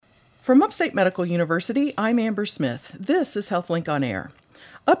From Upstate Medical University, I'm Amber Smith. This is HealthLink on Air.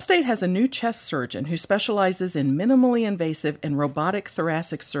 Upstate has a new chest surgeon who specializes in minimally invasive and robotic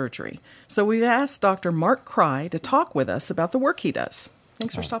thoracic surgery. So we've asked Dr. Mark Cry to talk with us about the work he does.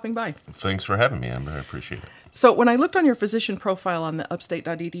 Thanks for stopping by. Thanks for having me, Amber. I appreciate it. So when I looked on your physician profile on the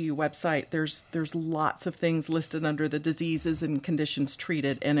upstate.edu website, there's lots of things listed under the diseases and conditions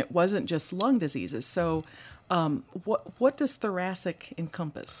treated, and it wasn't just lung diseases. So what does thoracic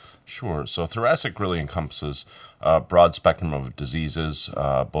encompass? Sure. So thoracic really encompasses a broad spectrum of diseases,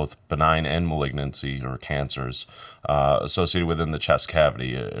 both benign and malignancy or cancers, associated within the chest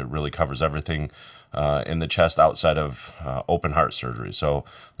cavity. It really covers everything in the chest outside of open heart surgery. So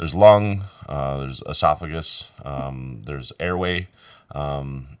there's lung, there's esophagus, there's airway,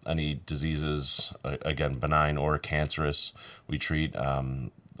 any diseases, again, benign or cancerous. We treat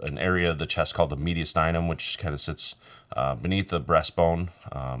an area of the chest called the mediastinum, which kind of sits beneath the breastbone,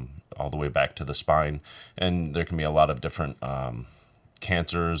 all the way back to the spine. And there can be a lot of different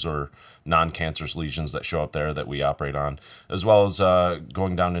cancers or non-cancerous lesions that show up there that we operate on, as well as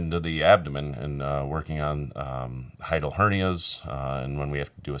going down into the abdomen and working on hiatal hernias, and when we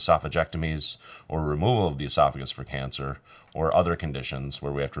have to do esophagectomies or removal of the esophagus for cancer, or other conditions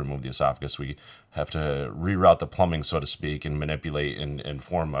where we have to remove the esophagus, we have to reroute the plumbing, so to speak, and manipulate and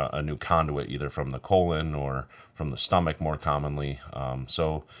form a new conduit, either from the colon or from the stomach more commonly.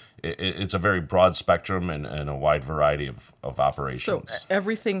 So it's a very broad spectrum and a wide variety of operations. So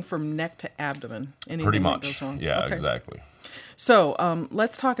everything from neck to abdomen. Pretty much. That goes wrong. Yeah, okay. Exactly. So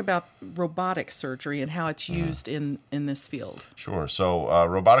let's talk about robotic surgery and how it's used in this field. Sure. So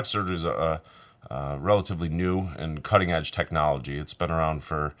robotic surgery is a relatively new and cutting-edge technology. It's been around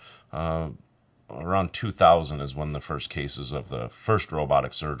for around 2000 is when the first cases of the first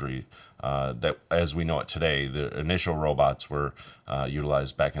robotic surgery that, as we know it today, the initial robots were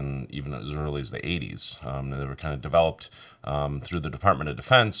utilized back in even as early as the 80s. They were kind of developed through the Department of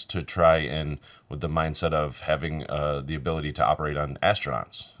Defense to try and with the mindset of having the ability to operate on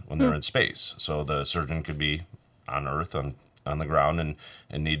astronauts when they're in space. So the surgeon could be on Earth, on the ground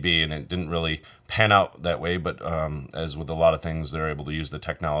and need be, and it didn't really pan out that way, but as with a lot of things, they're able to use the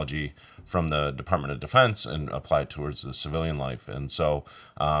technology from the Department of Defense and apply it towards the civilian life. And so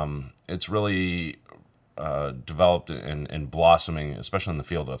it's really developed and blossoming, especially in the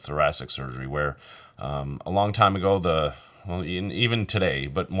field of thoracic surgery, where a long time ago, even today,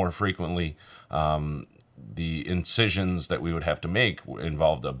 but more frequently, the incisions that we would have to make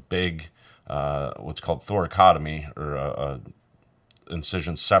involved a big what's called thoracotomy, or a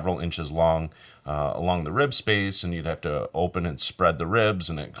incision several inches long along the rib space, and you'd have to open and spread the ribs,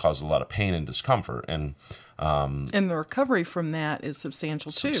 and it caused a lot of pain and discomfort. And the recovery from that is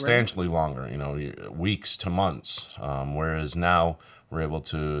substantial too, right? Substantially longer, weeks to months. Whereas now we're able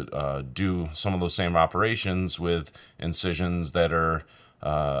to do some of those same operations with incisions that are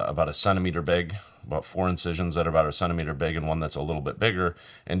about a centimeter big, about 4 incisions that are about a centimeter big, and one that's a little bit bigger,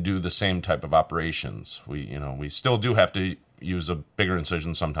 and do the same type of operations. We still do have to use a bigger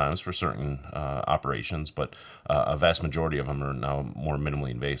incision sometimes for certain operations, but a vast majority of them are now more minimally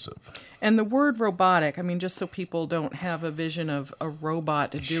invasive. And the word robotic, just so people don't have a vision of a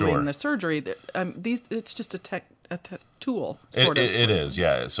robot doing the surgery, it's just a tool, sort of. It is,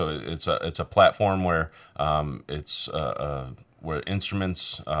 yeah. So it's a platform where where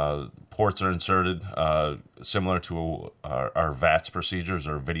instruments, ports are inserted, similar to our VATS procedures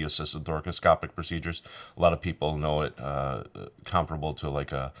or video-assisted thoracoscopic procedures. A lot of people know it comparable to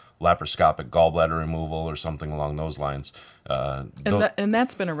like a laparoscopic gallbladder removal or something along those lines. And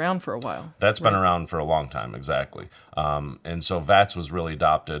that's been around for a while. That's been around for a long time, exactly. And so VATS was really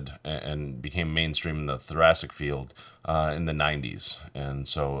adopted and became mainstream in the thoracic field in the 90s. And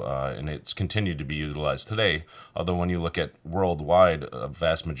so, and it's continued to be utilized today. Although when you look at worldwide, a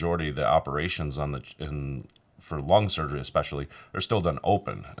vast majority of the operations for lung surgery especially are still done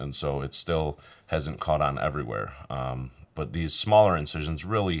open. And so it still hasn't caught on everywhere. But these smaller incisions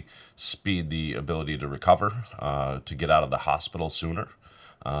really speed the ability to recover, to get out of the hospital sooner,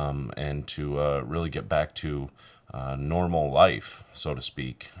 and to really get back to normal life, so to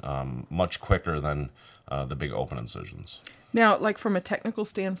speak, much quicker than the big open incisions. Now, like from a technical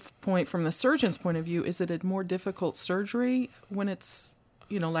standpoint, from the surgeon's point of view, is it a more difficult surgery when it's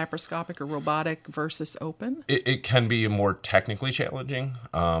laparoscopic or robotic versus open? It can be more technically challenging,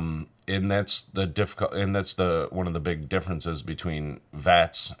 and that's one of the big differences between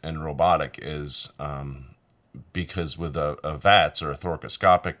VATS and robotic is because with a VATS or a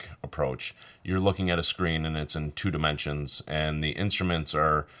thoracoscopic approach, you're looking at a screen and it's in 2 dimensions, and the instruments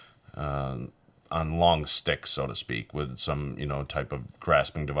are on long sticks, so to speak, with some type of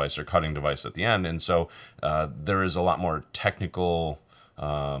grasping device or cutting device at the end, and so there is a lot more technical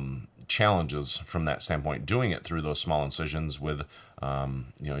challenges from that standpoint. Doing it through those small incisions with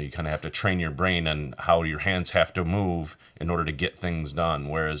you kind of have to train your brain and how your hands have to move in order to get things done.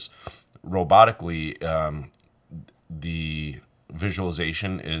 Whereas robotically, the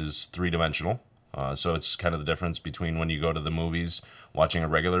visualization is three-dimensional. So it's kind of the difference between when you go to the movies, watching a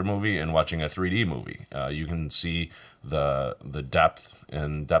regular movie and watching a 3D movie. You can see the depth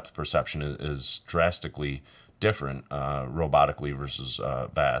and depth perception is drastically different robotically versus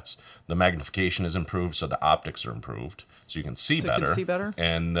VATS. The magnification is improved, so the optics are improved, so you can see better. You can see better.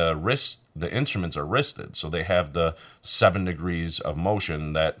 And the instruments are wristed, so they have the 7 degrees of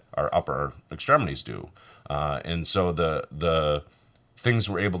motion that our upper extremities do. And so the things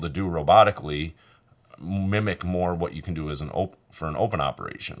we're able to do robotically mimic more what you can do as for an open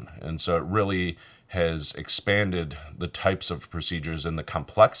operation. And so it really has expanded the types of procedures and the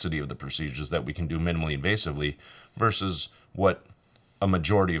complexity of the procedures that we can do minimally invasively versus what a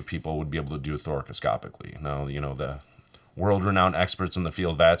majority of people would be able to do thoracoscopically. Now, the world-renowned experts in the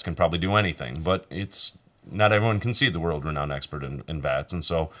field VATS can probably do anything, but not everyone can see the world-renowned expert in VATS. And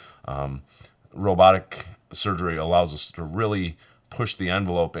so robotic surgery allows us to really push the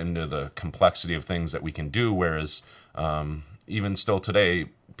envelope into the complexity of things that we can do, whereas even still today,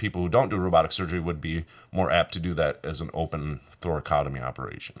 people who don't do robotic surgery would be more apt to do that as an open thoracotomy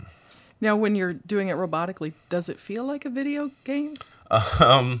operation. Now, when you're doing it robotically, does it feel like a video game?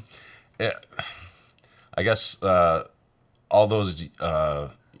 I guess all those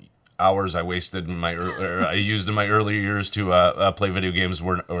hours I wasted I used in my earlier years to play video games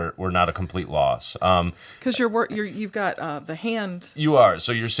were not a complete loss. Because you've got the hand. You are.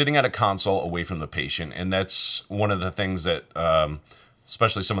 So you're sitting at a console away from the patient, and that's one of the things that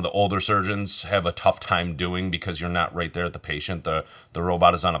especially some of the older surgeons have a tough time doing because you're not right there at the patient. The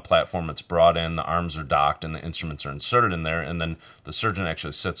robot is on a platform, it's brought in, the arms are docked, and the instruments are inserted in there, and then the surgeon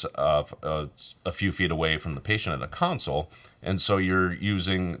actually sits a few feet away from the patient at a console. And so you're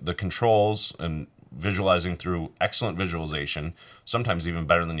using the controls and visualizing through excellent visualization, sometimes even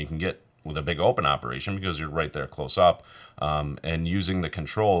better than you can get with a big open operation because you're right there close up, and using the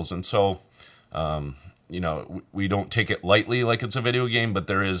controls. And so, we don't take it lightly like it's a video game, but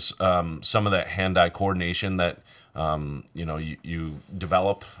there is some of that hand-eye coordination that you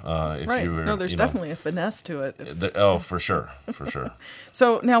develop. Right. No, there's definitely a finesse to it. For sure, for sure.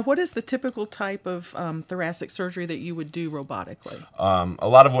 So now, what is the typical type of thoracic surgery that you would do robotically? A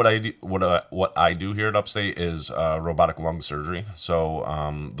lot of what I do here at Upstate is robotic lung surgery.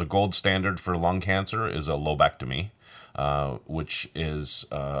 So the gold standard for lung cancer is a lobectomy, which is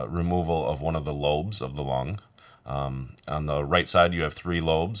removal of one of the lobes of the lung. On the right side, you have 3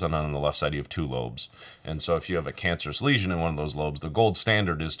 lobes, and on the left side, you have 2 lobes. And so if you have a cancerous lesion in one of those lobes, the gold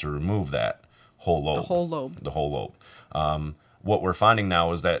standard is to remove that whole lobe. The whole lobe. What we're finding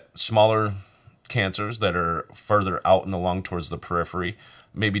now is that smaller cancers that are further out in the lung towards the periphery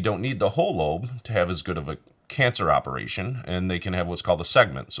maybe don't need the whole lobe to have as good of a cancer operation, and they can have what's called a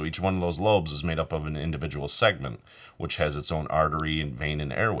segment. So each one of those lobes is made up of an individual segment, which has its own artery and vein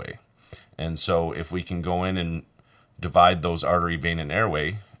and airway. And so if we can go in and divide those artery, vein, and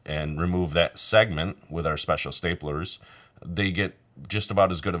airway and remove that segment with our special staplers, they get just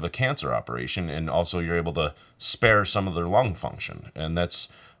about as good of a cancer operation, and also you're able to spare some of their lung function. And that's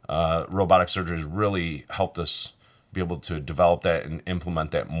robotic surgery has really helped us be able to develop that and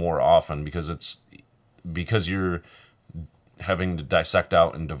implement that more often, because you're having to dissect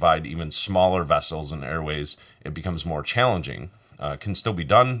out and divide even smaller vessels and airways, it becomes more challenging. Can still be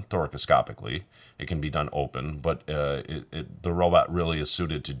done thoracoscopically. It can be done open, but the robot really is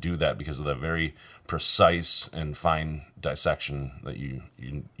suited to do that because of the very precise and fine dissection that you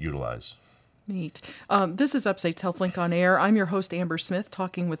utilize. Neat. This is Upstate's HealthLink on Air. I'm your host, Amber Smith,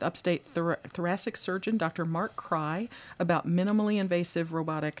 talking with Upstate thoracic surgeon Dr. Mark Crye about minimally invasive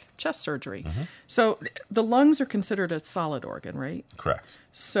robotic chest surgery. Mm-hmm. So the lungs are considered a solid organ, right? Correct.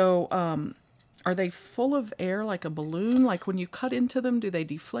 So are they full of air like a balloon? Like when you cut into them, do they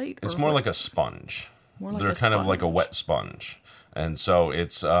deflate? It's more like a sponge. They're kind of like a wet sponge. And so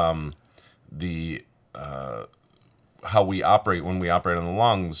it's how we operate when we operate on the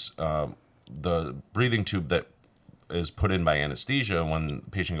lungs. The breathing tube that is put in by anesthesia when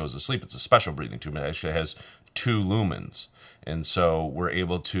the patient goes to sleep, it's a special breathing tube. It actually has 2 lumens. And so we're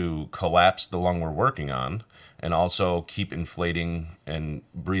able to collapse the lung we're working on and also keep inflating and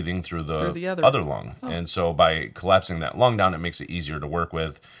breathing through the other lung. Oh. And so by collapsing that lung down, it makes it easier to work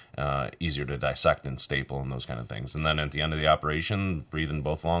with, easier to dissect and staple and those kind of things. And then at the end of the operation, breathe in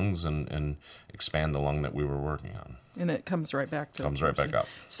both lungs and expand the lung that we were working on. And it comes right back to right back up.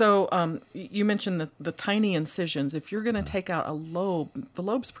 So you mentioned the tiny incisions. If you're going to take out a lobe, a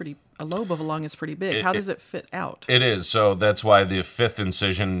lobe of a lung is pretty big. How does it fit out? It is. So that's why the 5th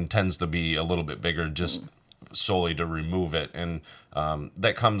incision tends to be a little bit bigger, just solely to remove it. And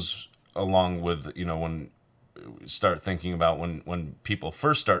that comes along with, when we start thinking about when people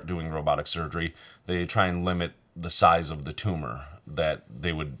first start doing robotic surgery, they try and limit the size of the tumor that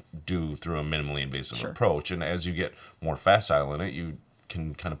they would do through a minimally invasive approach. And as you get more facile in it, you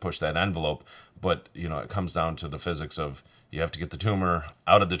can kind of push that envelope. But, it comes down to the physics of you have to get the tumor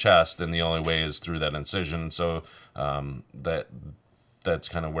out of the chest, and the only way is through that incision. So that's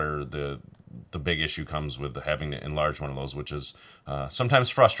kind of where the big issue comes with having to enlarge one of those, which is sometimes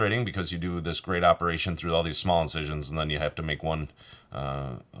frustrating because you do this great operation through all these small incisions, and then you have to make one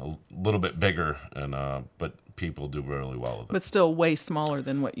a little bit bigger. And but people do really well with it. But still way smaller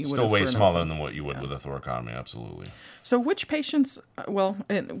than what you would. Still way smaller than what you would with a thoracotomy, absolutely. So which patients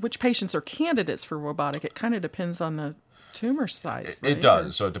are candidates for robotic? It kind of depends on the tumor size, right? It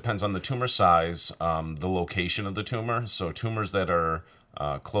does. So it depends on the tumor size, the location of the tumor. So tumors that are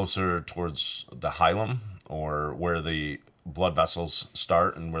closer towards the hilum, or where the blood vessels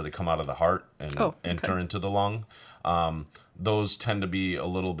start and where they come out of the heart and enter into the lung, those tend to be a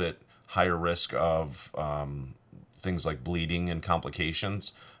little bit higher risk of things like bleeding and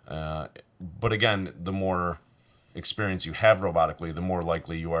complications. But again, the more experience you have robotically, the more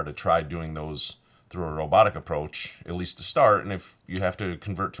likely you are to try doing those through a robotic approach, at least to start. And if you have to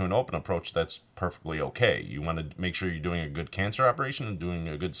convert to an open approach, that's perfectly okay. You want to make sure you're doing a good cancer operation and doing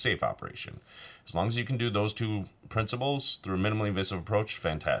a good safe operation. As long as you can do those 2 principles through a minimally invasive approach,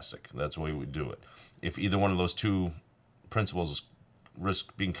 fantastic. That's the way we do it. If either one of those 2 principles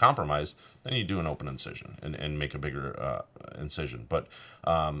risk being compromised, then you do an open incision and make a bigger incision. But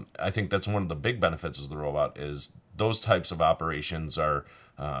I think that's one of the big benefits of the robot is those types of operations are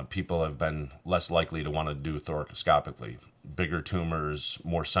people have been less likely to want to do thoracoscopically. Bigger tumors,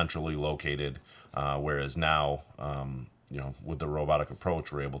 more centrally located, whereas now, with the robotic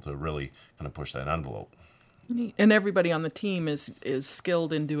approach, we're able to really kind of push that envelope. And everybody on the team is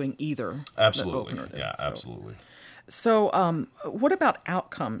skilled in doing either. Absolutely, absolutely. So what about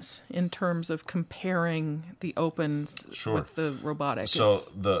outcomes in terms of comparing the opens with the robotic? So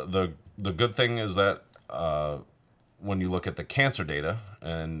the good thing is that when you look at the cancer data,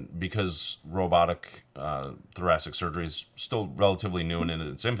 and because robotic thoracic surgery is still relatively new and in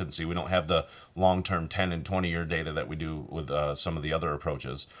its infancy, we don't have the long-term 10 and 20-year data that we do with some of the other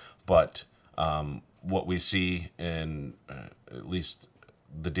approaches. But what we see in at least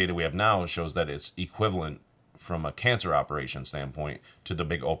the data we have now shows that it's equivalent from a cancer operation standpoint to the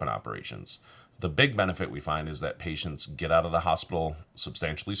big open operations. The big benefit we find is that patients get out of the hospital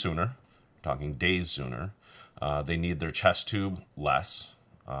substantially sooner, talking days sooner. They need their chest tube less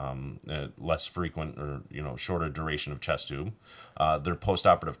frequent, or shorter duration of chest tube. Their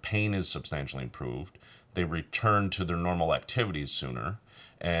postoperative pain is substantially improved. They return to their normal activities sooner,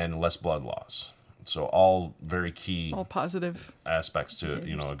 and less blood loss. So all very key, all positive aspects to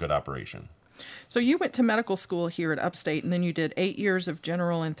a good operation. So you went to medical school here at Upstate, and then you did 8 years of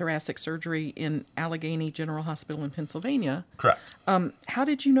general and thoracic surgery in Allegheny General Hospital in Pennsylvania. Correct. How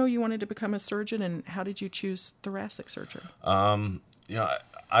did you know you wanted to become a surgeon, and how did you choose thoracic surgery?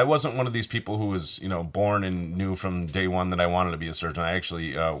 I wasn't one of these people who was, born and knew from day one that I wanted to be a surgeon. I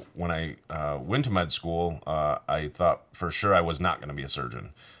actually, when I went to med school, I thought for sure I was not going to be a surgeon.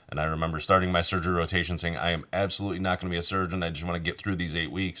 And I remember starting my surgery rotation saying, I am absolutely not going to be a surgeon. I just want to get through these 8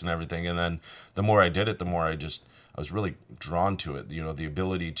 weeks and everything. And then the more I did it, the more I was really drawn to it. The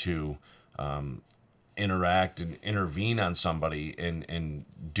ability to interact and intervene on somebody and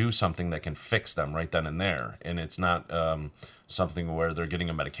do something that can fix them right then and there. And it's not something where they're getting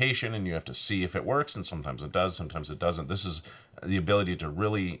a medication and you have to see if it works, and sometimes it does, sometimes it doesn't. This is the ability to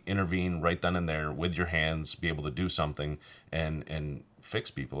really intervene right then and there with your hands, be able to do something and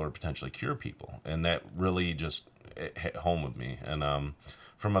fix people or potentially cure people. And that really just hit home with me. And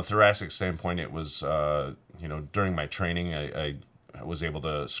from a thoracic standpoint, it was, during my training, I was able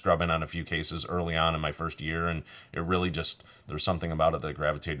to scrub in on a few cases early on in my first year, and it really just, there's something about it that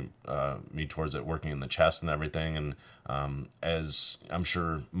gravitated me towards it, working in the chest and everything. And as I'm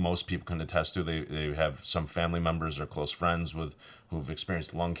sure most people can attest to, they have some family members or close friends who've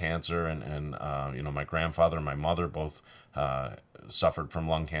experienced lung cancer, and my grandfather and my mother both suffered from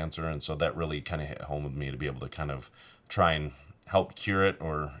lung cancer, and so that really kind of hit home with me to be able to kind of try and help cure it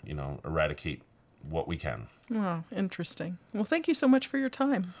or eradicate what we can. Wow, interesting. Well, thank you so much for your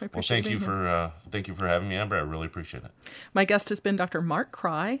time. I appreciate thank you for having me, Amber. I really appreciate it. My guest has been Dr. Mark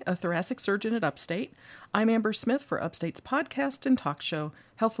Cry, a thoracic surgeon at Upstate. I'm Amber Smith for Upstate's podcast and talk show,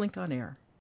 HealthLink on Air.